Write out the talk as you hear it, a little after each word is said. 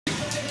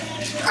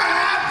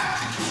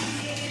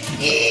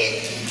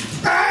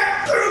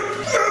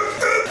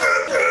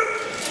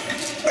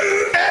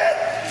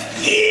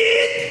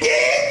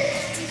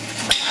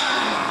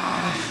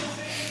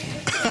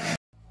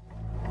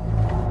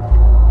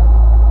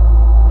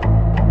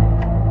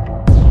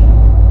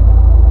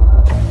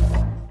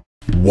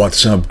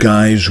What's up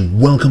guys,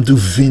 welcome to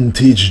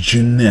Vintage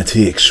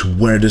Genetics,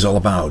 where it is all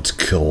about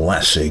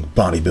classic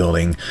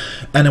bodybuilding.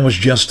 And I was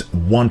just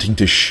wanting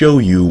to show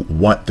you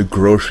what the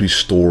grocery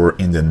store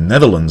in the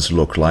Netherlands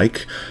look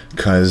like,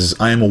 because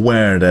I am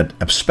aware that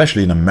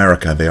especially in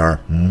America they are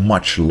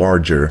much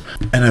larger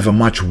and have a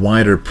much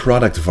wider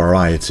product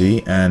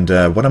variety. And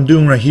what I'm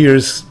doing right here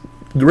is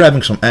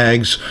grabbing some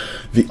eggs.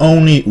 The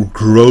only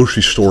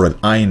grocery store that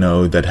I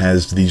know that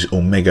has these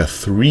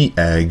omega-3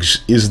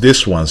 eggs is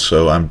this one,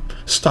 so I'm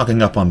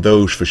stocking up on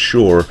those for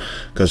sure,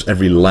 because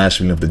every last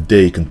meal of the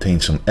day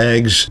contains some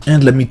eggs.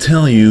 And let me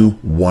tell you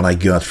what I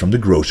got from the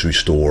grocery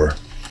store.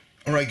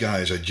 Alright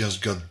guys, I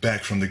just got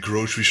back from the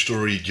grocery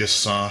store. You just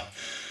saw,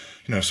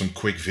 some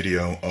quick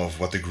video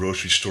of what the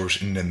grocery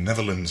stores in the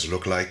Netherlands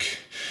look like.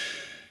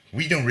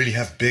 We don't really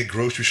have big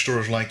grocery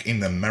stores like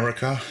in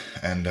America,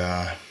 and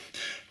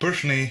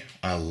personally,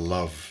 I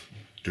love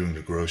doing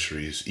the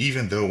groceries,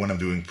 even though when I'm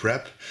doing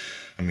prep,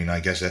 I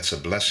guess that's a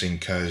blessing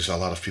because a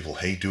lot of people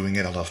hate doing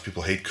it, a lot of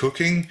people hate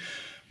cooking,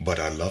 but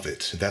I love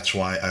it. That's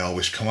why I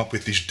always come up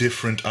with these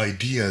different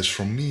ideas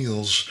for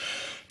meals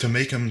to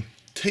make them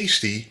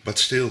tasty, but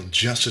still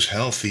just as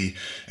healthy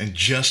and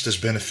just as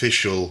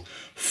beneficial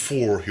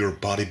for your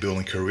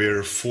bodybuilding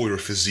career, for your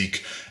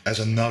physique, as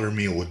another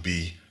meal would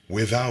be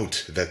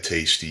without that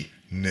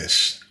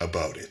tastiness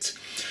about it.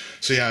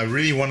 So yeah, I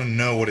really want to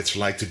know what it's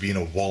like to be in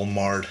a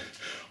Walmart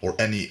or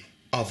any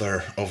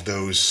other of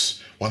those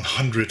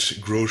 100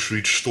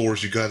 grocery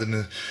stores you got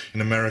in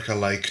America,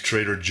 like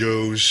Trader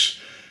Joe's,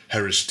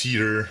 Harris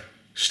Teeter,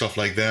 stuff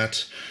like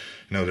that.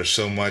 There's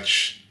so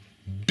much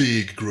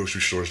big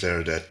grocery stores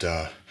there that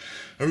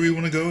I really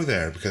want to go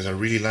there because I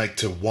really like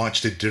to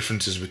watch the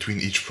differences between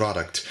each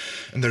product.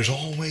 And there's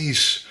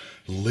always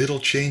little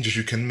changes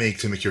you can make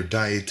to make your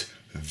diet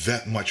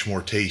that much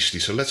more tasty.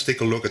 So let's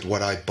take a look at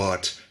what I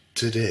bought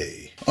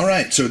today.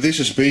 Alright, so this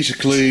is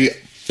basically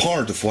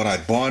part of what I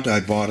bought. I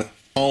bought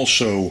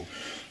also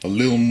a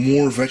little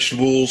more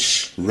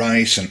vegetables,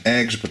 rice and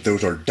eggs, but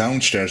those are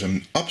downstairs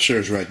and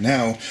upstairs right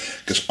now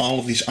because all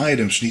of these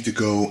items need to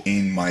go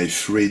in my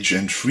fridge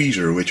and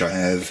freezer, which I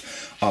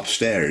have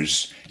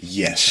upstairs.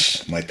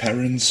 Yes, my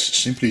parents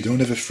simply don't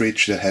have a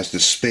fridge that has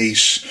the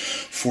space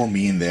for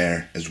me in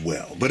there as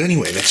well. But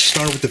anyway, let's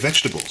start with the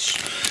vegetables.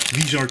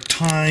 These are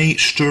Thai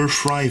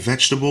stir-fry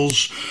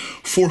vegetables.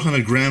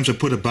 400 grams, I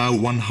put about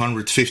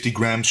 150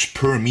 grams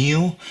per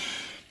meal.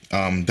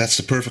 That's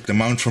the perfect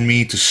amount for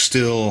me to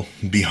still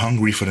be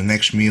hungry for the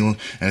next meal,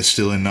 and it's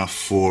still enough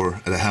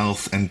for the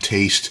health and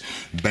taste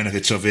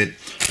benefits of it.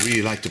 I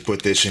really like to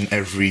put this in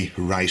every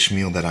rice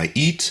meal that I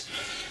eat.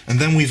 And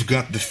then we've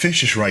got the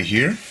fishes right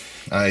here.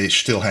 I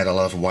still had a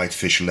lot of white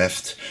fish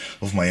left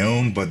of my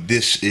own, but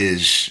this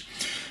is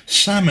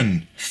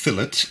salmon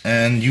fillet,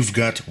 and you've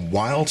got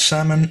wild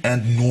salmon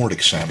and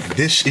Nordic salmon.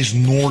 This is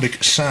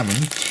Nordic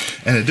salmon,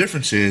 and the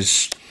difference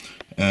is,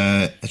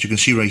 as you can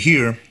see right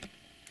here,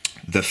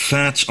 the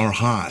fats are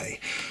high,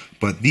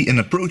 but the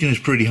protein is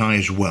pretty high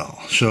as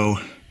well. So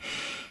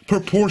per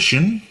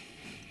portion,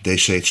 they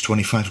say it's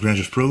 25 grams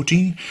of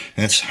protein,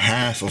 and that's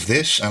half of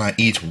this, and I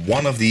eat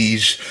one of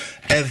these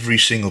every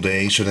single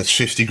day, so that's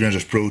 50 grams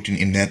of protein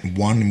in that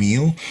one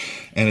meal,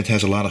 and it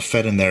has a lot of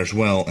fat in there as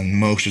well, and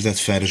most of that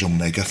fat is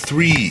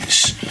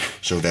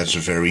omega-3s, so that's a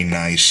very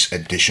nice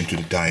addition to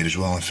the diet as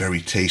well, and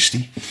very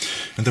tasty.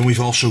 And then we've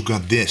also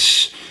got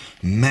this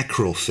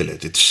mackerel fillet.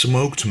 It's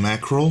smoked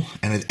mackerel,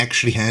 and it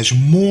actually has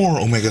more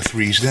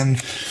omega-3s than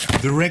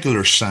the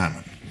regular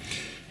salmon.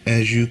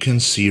 As you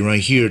can see right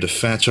here, the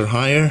fats are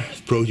higher,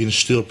 protein is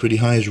still pretty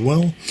high as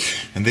well,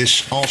 and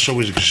this also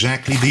is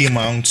exactly the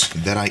amount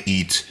that I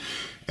eat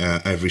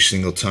every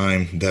single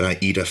time that I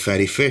eat a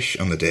fatty fish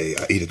on the day.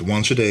 I eat it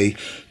once a day,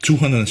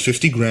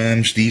 250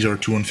 grams, these are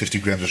 250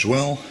 grams as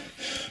well.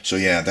 So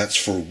yeah, that's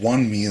for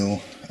one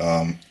meal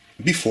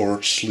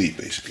before sleep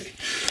basically.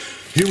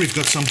 Here we've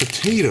got some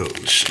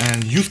potatoes,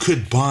 and you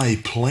could buy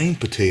plain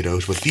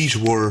potatoes, but these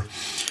were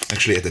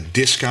actually at a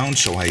discount,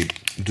 so I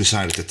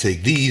decided to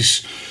take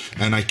these,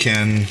 and I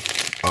can,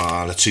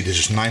 let's see, this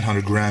is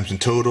 900 grams in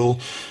total.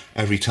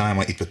 Every time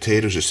I eat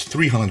potatoes, it's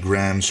 300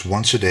 grams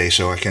once a day,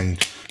 so I can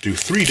do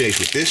 3 days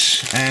with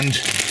this. And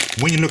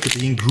when you look at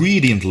the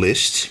ingredient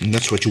list, and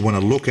that's what you want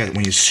to look at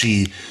when you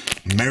see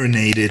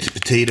marinated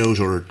potatoes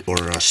or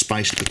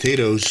spiced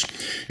potatoes,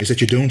 is that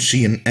you don't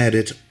see an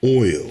added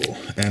oil.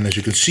 And as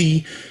you can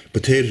see,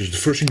 potatoes is the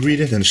first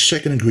ingredient, and the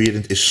second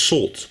ingredient is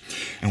salt.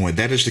 And when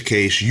that is the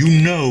case,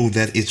 you know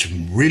that it's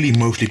really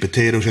mostly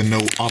potatoes and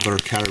no other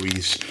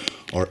calories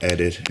are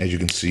added. As you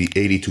can see,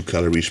 82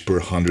 calories per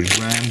 100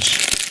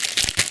 grams.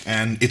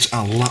 And it's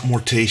a lot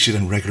more tasty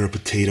than regular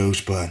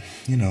potatoes, but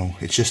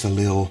it's just a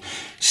little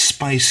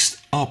spiced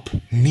up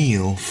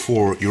meal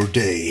for your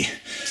day.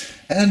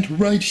 And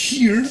right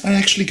here I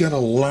actually got a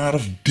lot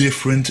of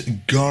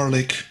different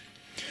garlic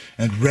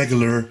and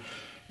regular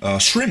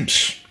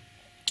shrimps.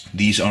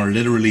 These are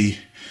literally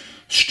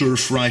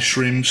stir-fry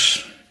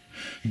shrimps,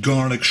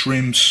 garlic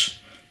shrimps,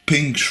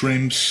 pink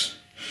shrimps,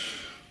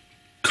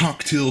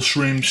 cocktail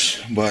shrimps,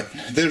 but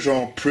those are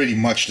all pretty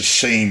much the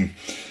same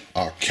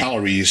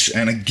calories.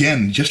 And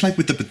again, just like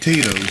with the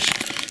potatoes,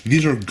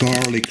 these are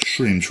garlic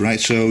shrimps, right?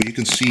 So you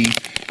can see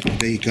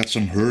they got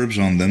some herbs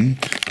on them,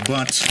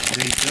 but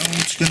they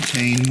don't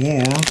contain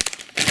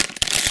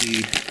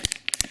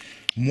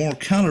more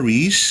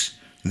calories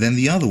than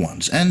the other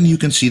ones. And you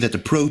can see that the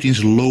protein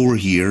is lower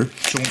here.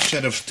 So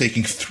instead of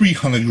taking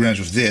 300 grams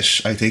of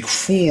this, I take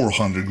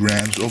 400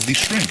 grams of these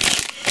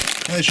shrimps.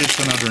 And it's just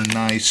another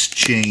nice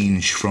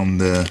change from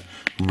the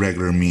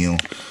regular meal.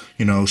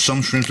 You know,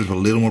 some shrimps with a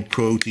little more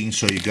protein,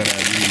 so you gotta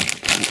really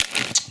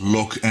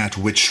look at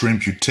which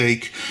shrimp you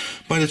take,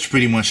 but it's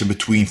pretty much in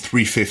between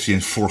 350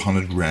 and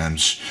 400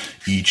 grams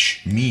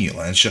each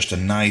meal, and it's just a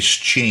nice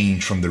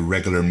change from the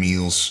regular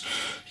meals.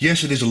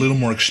 Yes, it is a little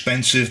more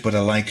expensive, but I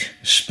like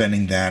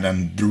spending that,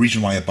 and the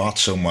reason why I bought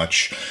so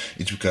much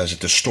is because at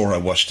the store I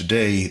was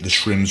today, the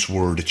shrimps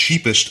were the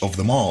cheapest of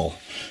them all.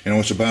 You know,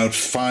 it's about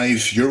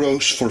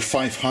 €5 for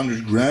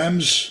 500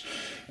 grams.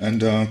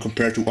 And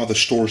compared to other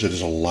stores, it is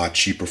a lot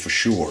cheaper for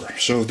sure.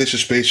 So this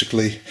is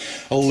basically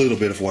a little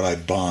bit of what I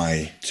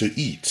buy to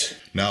eat.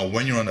 Now,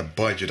 when you're on a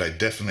budget, I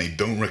definitely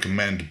don't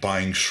recommend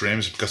buying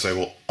shrimps because they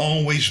will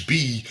always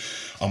be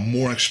a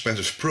more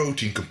expensive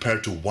protein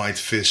compared to white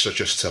fish such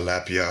as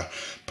tilapia,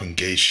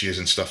 pangasius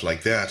and stuff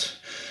like that.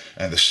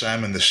 And the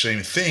salmon, the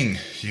same thing.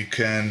 You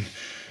can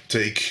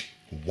take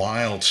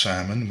wild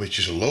salmon, which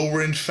is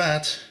lower in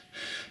fat,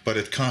 but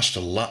it costs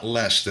a lot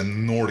less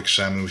than Nordic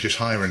salmon, which is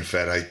higher in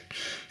fat. I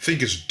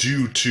think it's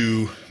due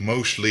to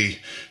mostly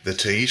the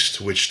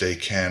taste, which they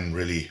can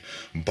really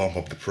bump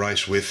up the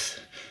price with.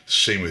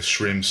 Same with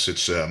shrimps,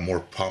 it's a more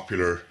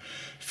popular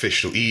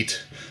fish to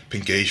eat.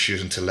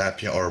 Pangasius and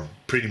tilapia are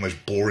pretty much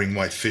boring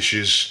white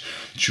fishes.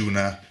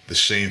 Tuna, the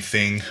same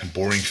thing,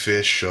 boring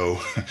fish,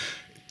 so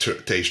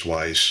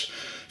taste-wise,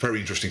 very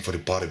interesting for the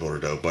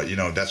bodybuilder though. But you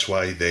know, that's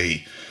why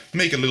they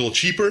make it a little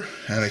cheaper,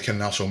 and they can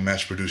also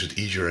mass produce it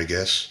easier, I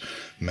guess.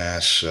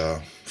 Mass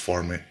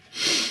farm it.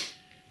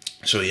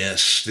 So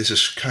yes, this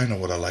is kind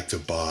of what I like to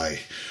buy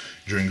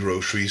during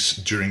groceries.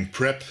 During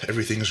prep,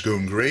 everything is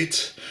going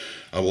great.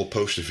 I will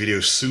post a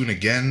video soon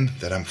again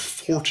that I'm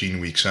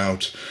 14 weeks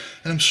out,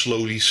 and I'm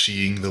slowly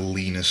seeing the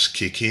leanness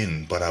kick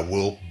in, but I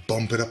will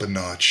bump it up a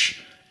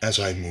notch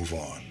as I move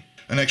on.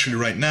 And actually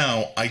right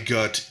now, I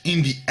got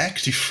in the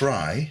active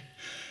fry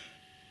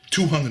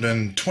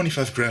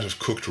 225 grams of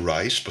cooked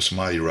rice,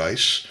 basmati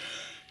rice,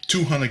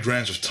 200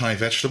 grams of Thai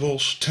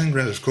vegetables, 10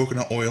 grams of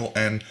coconut oil,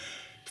 and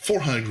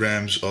 400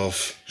 grams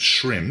of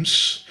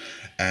shrimps.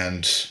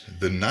 And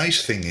the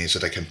nice thing is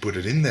that I can put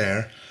it in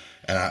there,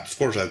 and of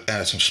course I've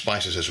added some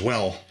spices as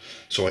well.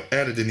 So I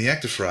add it in the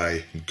active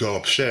fry, go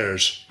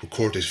upstairs,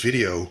 record this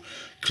video,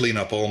 clean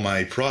up all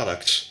my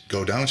products,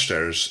 go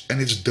downstairs, and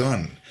it's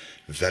done.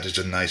 That is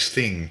the nice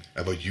thing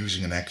about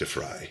using an active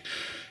fry.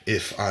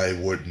 If I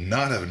would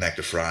not have an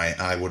active fry,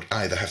 I would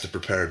either have to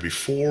prepare it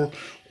before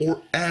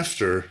or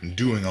after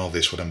doing all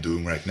this, what I'm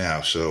doing right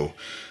now. So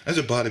as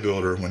a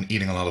bodybuilder, when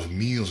eating a lot of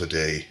meals a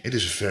day, it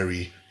is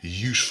very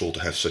useful to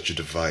have such a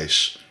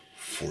device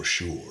for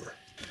sure.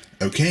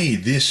 Okay,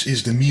 this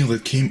is the meal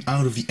that came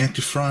out of the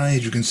active fry.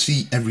 As you can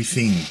see,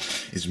 everything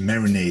is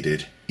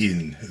marinated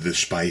in the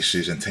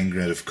spices and 10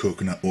 grams of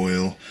coconut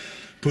oil.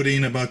 Put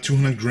in about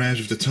 200 grams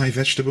of the Thai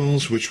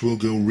vegetables, which will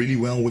go really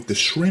well with the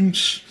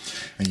shrimps.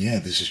 And yeah,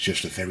 this is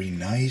just a very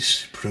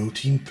nice,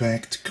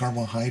 protein-packed,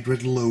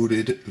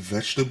 carbohydrate-loaded,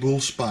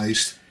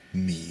 vegetable-spiced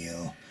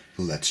meal.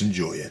 Let's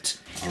enjoy it.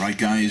 Alright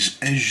guys,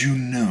 as you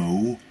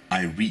know,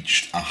 I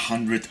reached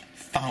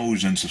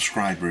 100,000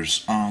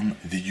 subscribers on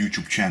the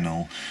YouTube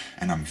channel,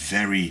 and I'm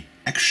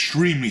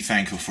extremely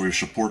thankful for your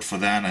support for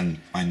that, and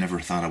I never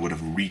thought I would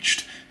have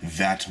reached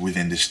that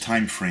within this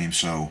time frame,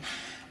 so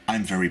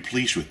I'm very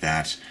pleased with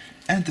that.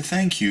 And to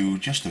thank you,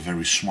 just a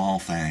very small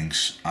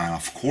thanks. I'm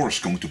of course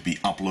going to be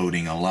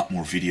uploading a lot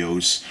more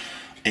videos,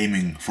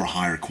 aiming for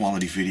higher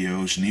quality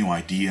videos, new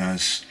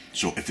ideas.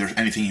 So if there's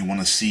anything you want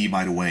to see,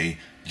 by the way,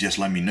 just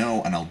let me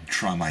know and I'll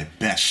try my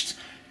best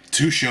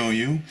to show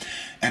you.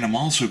 And I'm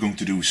also going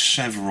to do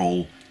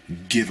several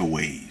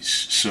giveaways,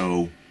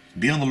 so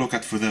be on the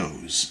lookout for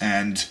those.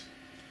 And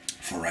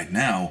for right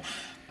now,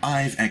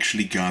 I've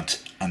actually got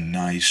a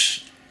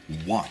nice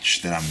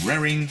watch that I'm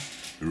wearing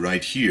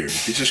right here.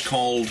 This is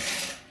called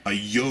a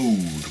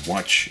Yode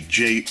watch,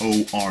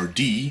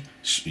 J-O-R-D.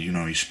 You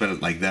know, you spell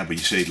it like that, but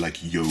you say it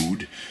like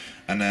Yode.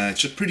 And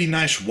it's a pretty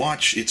nice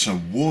watch. It's a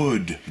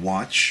wood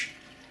watch.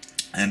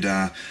 And,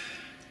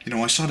 you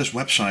know, I saw this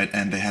website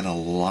and they had a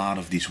lot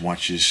of these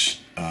watches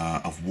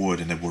of wood,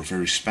 and they were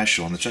very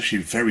special. And it's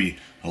actually very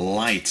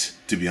light,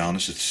 to be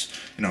honest. It's,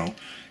 you know,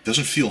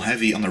 doesn't feel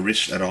heavy on the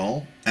wrist at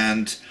all.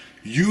 And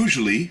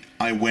usually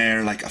I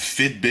wear like a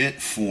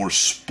Fitbit for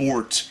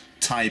sport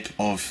type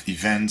of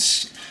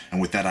events,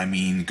 and with that I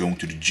mean going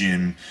to the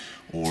gym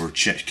or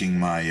checking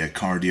my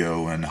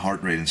cardio and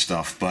heart rate and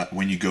stuff. But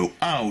when you go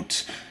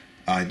out,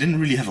 I didn't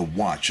really have a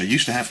watch. I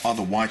used to have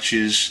other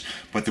watches,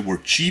 but they were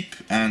cheap,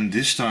 and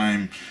this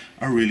time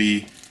I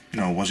really,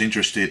 was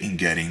interested in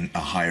getting a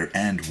higher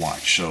end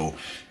watch. So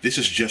this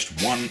is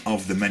just one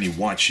of the many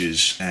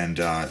watches, and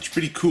it's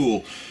pretty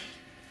cool.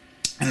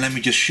 And let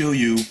me just show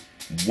you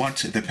what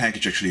the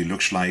package actually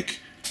looks like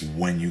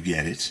when you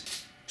get it.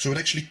 So it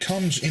actually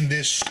comes in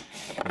this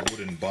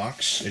wooden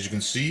box, as you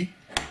can see.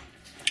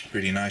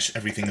 Pretty nice.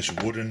 Everything is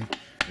wooden.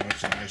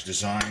 It's a nice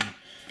design,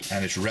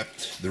 and it's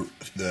wrapped.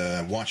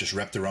 The watch is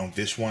wrapped around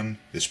this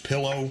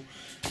pillow,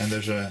 and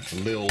there's a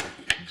little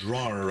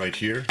drawer right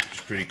here.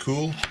 It's pretty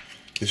cool.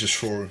 This is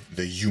for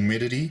the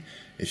humidity.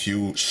 If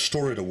you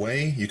store it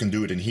away, you can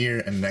do it in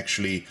here, and it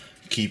actually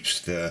keeps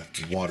the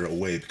water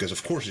away, because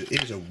of course it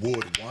is a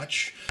wood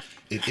watch.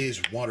 It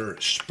is water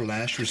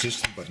splash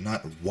resistant, but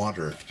not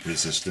water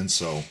resistant.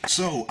 So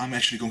I'm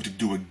actually going to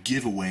do a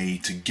giveaway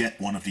to get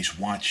one of these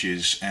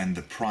watches, and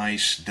the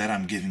price that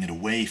I'm giving it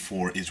away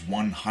for is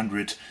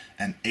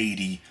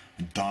 $180.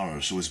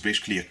 So it's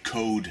basically a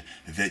code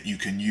that you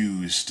can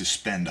use to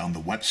spend on the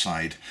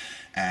website,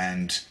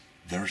 and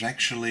there's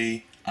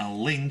actually a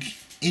link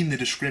in the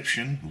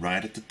description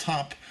right at the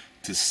top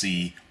to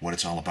see what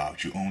it's all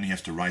about. You only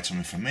have to write some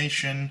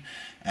information,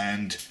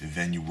 and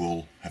then you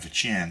will have a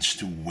chance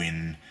to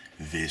win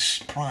this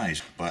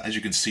prize. But as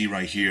you can see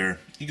right here,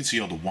 you can see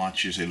all the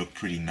watches. They look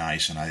pretty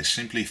nice, and I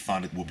simply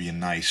thought it would be a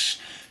nice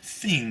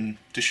thing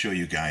to show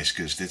you guys,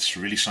 because that's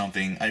really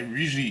something. I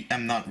usually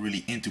am not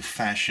really into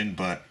fashion,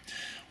 but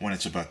when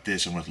it's about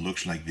this and when it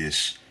looks like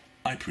this,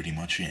 I pretty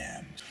much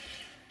am.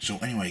 So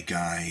anyway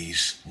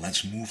guys,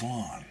 let's move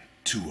on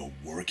to a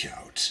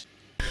workout.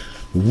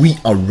 We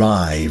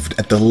arrived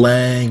at the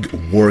leg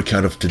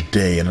workout of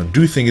today, and I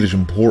do think it is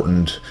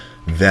important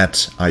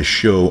that I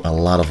show a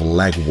lot of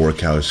leg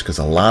workouts, because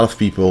a lot of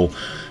people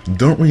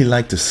don't really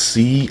like to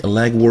see a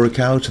leg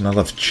workout, and a lot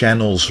of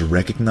channels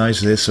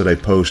recognize this, so they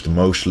post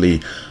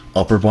mostly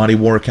upper body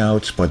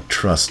workouts. But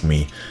trust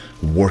me,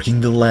 working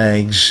the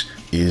legs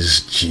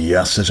is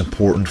just as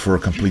important for a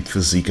complete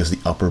physique as the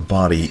upper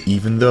body,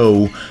 even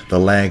though the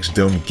legs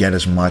don't get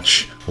as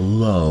much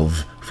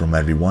love from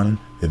everyone.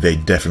 They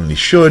definitely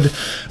should.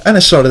 And I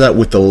started out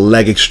with the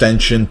leg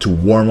extension to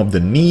warm up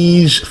the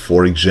knees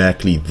for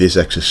exactly this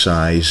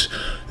exercise,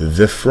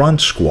 the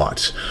front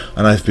squat.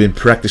 And I've been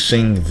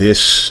practicing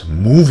this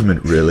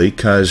movement really,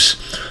 because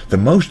the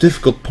most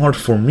difficult part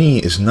for me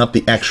is not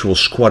the actual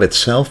squat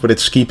itself, but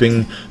it's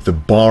keeping the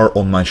bar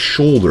on my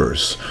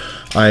shoulders.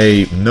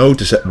 I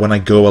notice that when I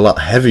go a lot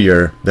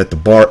heavier, that the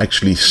bar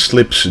actually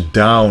slips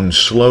down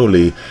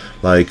slowly.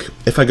 Like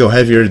if I go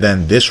heavier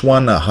than this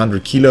one,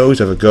 100 kilos,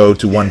 if I go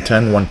to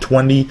 110,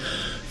 120,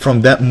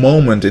 from that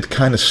moment it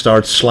kind of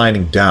starts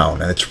sliding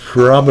down. And it's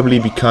probably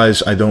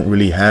because I don't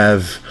really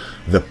have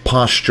the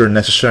posture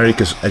necessary,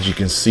 because as you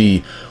can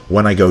see,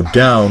 when I go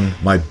down,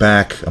 my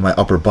back and my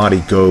upper body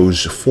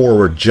goes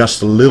forward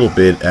just a little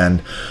bit,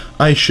 and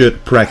I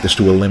should practice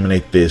to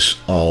eliminate this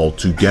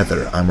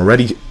altogether. I'm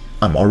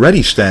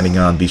already standing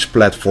on these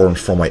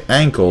platforms for my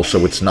ankle,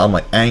 so it's not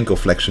my ankle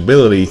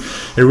flexibility,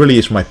 it really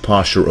is my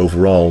posture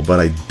overall, but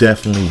I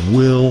definitely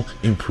will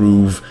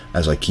improve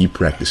as I keep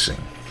practicing.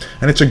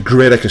 And it's a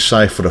great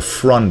exercise for the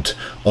front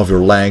of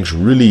your legs,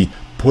 really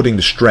putting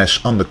the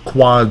stress on the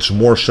quads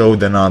more so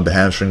than on the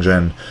hamstrings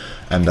and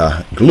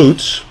the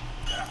glutes.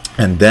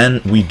 And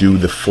then we do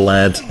the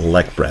flat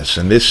leg press,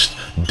 and this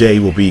day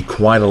will be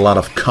quite a lot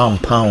of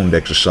compound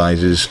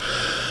exercises,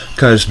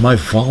 because my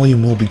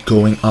volume will be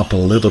going up a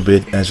little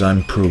bit as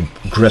I'm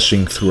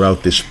progressing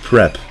throughout this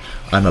prep.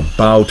 I'm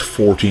about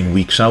 14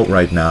 weeks out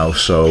right now,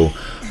 so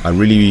I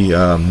really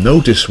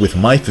notice with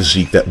my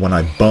physique that when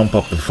I bump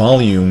up the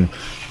volume,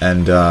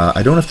 and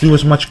I don't have to do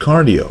as much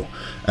cardio,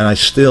 and I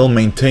still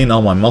maintain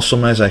all my muscle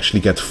mass, I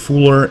actually get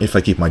fuller if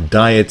I keep my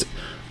diet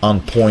on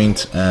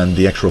point, and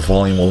the extra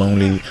volume will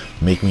only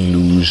make me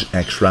lose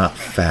extra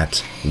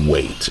fat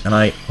weight. And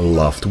I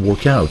love to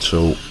work out,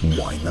 so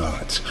why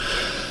not?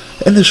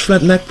 And this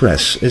flat leg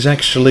press is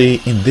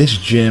actually, in this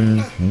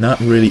gym,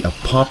 not really a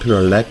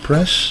popular leg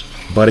press,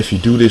 but if you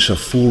do this a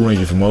full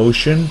range of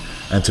motion,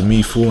 and to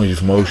me full range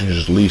of motion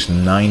is at least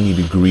 90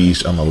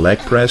 degrees on the leg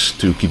press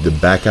to keep the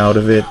back out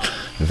of it,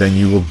 then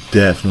you will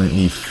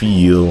definitely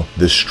feel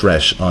the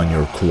stress on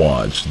your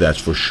quads,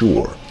 that's for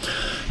sure.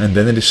 And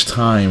then it is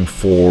time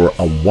for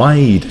a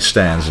wide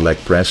stance leg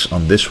press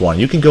on this one.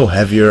 You can go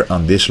heavier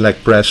on this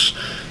leg press.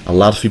 A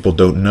lot of people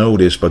don't know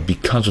this, but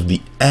because of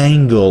the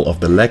angle of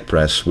the leg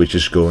press, which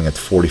is going at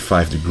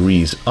 45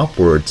 degrees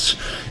upwards,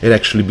 it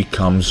actually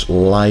becomes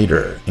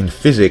lighter. In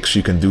physics,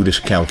 you can do this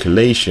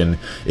calculation.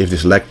 If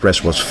this leg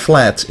press was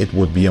flat, it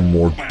would be a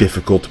more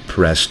difficult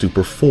press to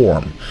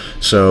perform.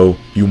 So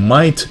you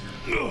might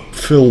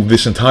fill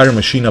this entire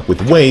machine up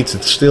with weights,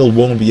 it still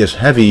won't be as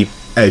heavy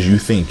as you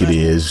think it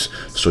is,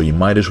 so you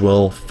might as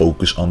well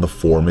focus on the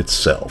form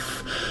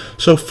itself.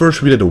 So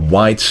first we did a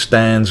wide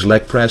stance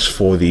leg press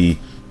for the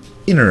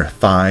inner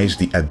thighs,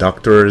 the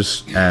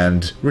adductors,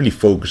 and really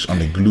focus on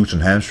the glutes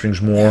and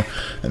hamstrings more.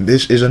 And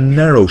this is a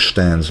narrow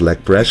stance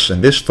leg press,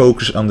 and this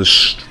focuses on the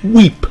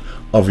sweep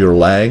of your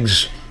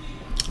legs.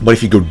 But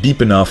if you go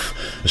deep enough,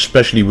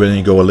 especially when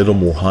you go a little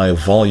more high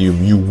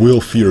volume, you will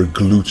feel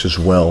glutes as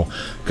well,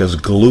 because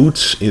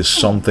glutes is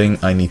something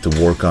I need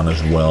to work on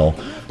as well.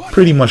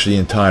 Pretty much the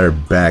entire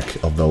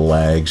back of the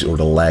legs, or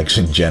the legs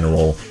in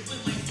general.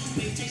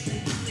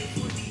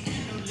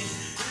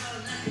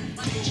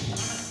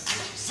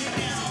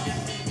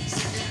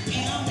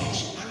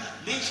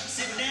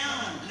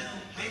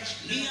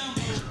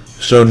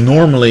 So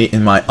normally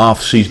in my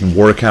off-season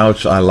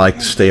workouts I like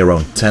to stay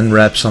around 10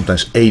 reps,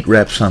 sometimes 8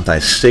 reps,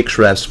 sometimes 6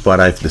 reps, but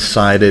I've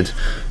decided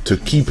to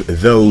keep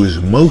those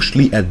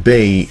mostly at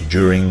bay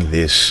during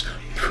this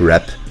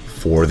prep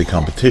for the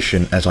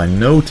competition, as I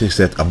noticed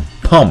that a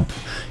pump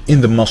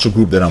in the muscle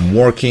group that I'm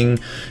working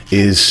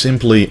is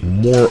simply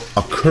more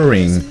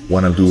occurring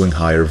when I'm doing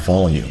higher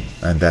volume.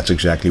 And that's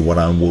exactly what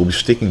I will be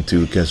sticking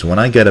to, because when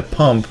I get a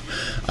pump,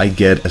 I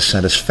get a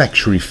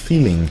satisfactory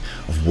feeling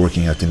of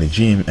working out in the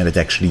gym, and it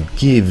actually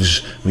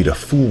gives me the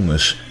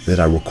fullness that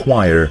I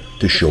require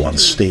to show on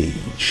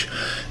stage.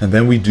 And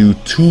then we do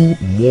 2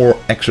 more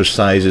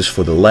exercises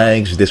for the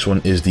legs. This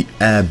one is the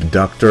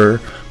abductor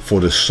for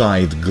the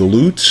side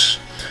glutes.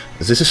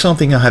 This is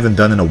something I haven't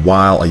done in a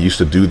while. I used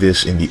to do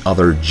this in the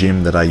other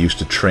gym that I used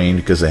to train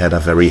because they had a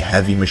very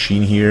heavy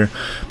machine here.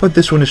 But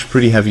this one is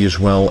pretty heavy as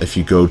well. If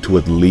you go to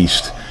at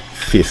least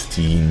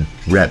 15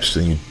 reps,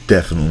 then you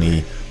definitely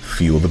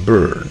feel the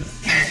burn.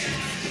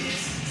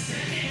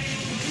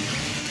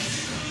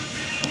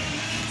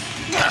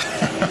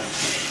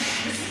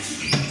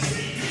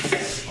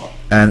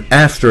 And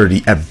after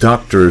the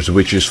abductors,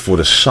 which is for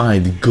the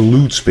side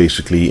glutes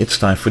basically, it's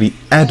time for the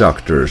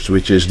adductors,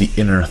 which is the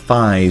inner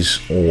thighs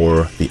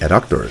or the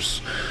adductors.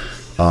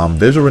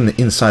 Those are in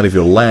the inside of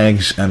your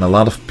legs, and a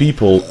lot of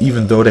people,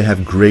 even though they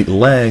have great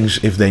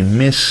legs, if they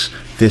miss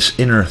this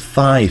inner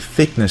thigh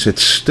thickness, it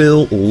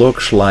still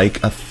looks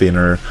like a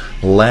thinner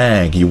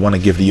leg. You want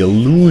to give the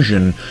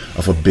illusion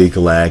of a big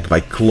leg by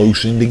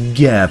closing the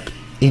gap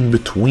in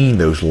between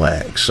those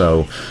legs.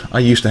 So I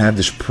used to have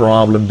this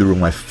problem during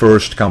my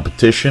first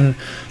competition.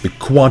 The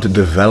quad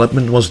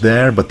development was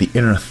there, but the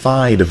inner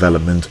thigh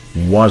development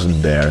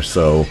wasn't there,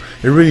 so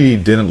it really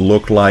didn't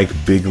look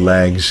like big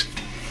legs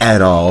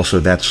at all.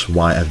 So that's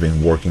why I've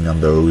been working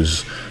on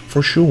those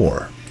for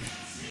sure.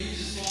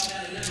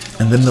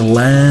 And then the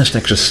last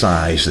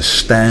exercise, the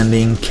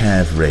standing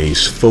calf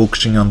raise,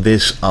 focusing on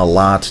this a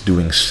lot,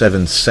 doing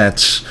 7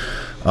 sets.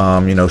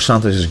 You know,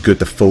 sometimes it's good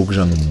to focus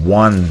on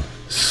one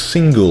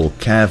single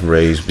calf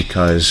raise,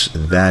 because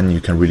then you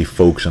can really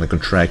focus on the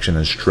contraction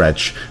and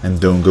stretch and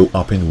don't go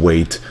up in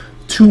weight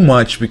too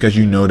much, because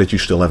you know that you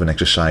still have an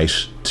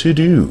exercise to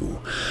do.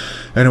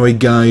 Anyway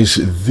guys,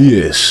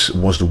 this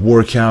was the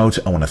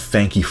workout. I want to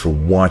thank you for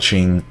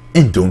watching,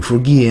 and don't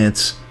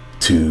forget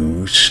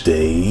to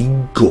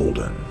stay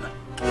golden.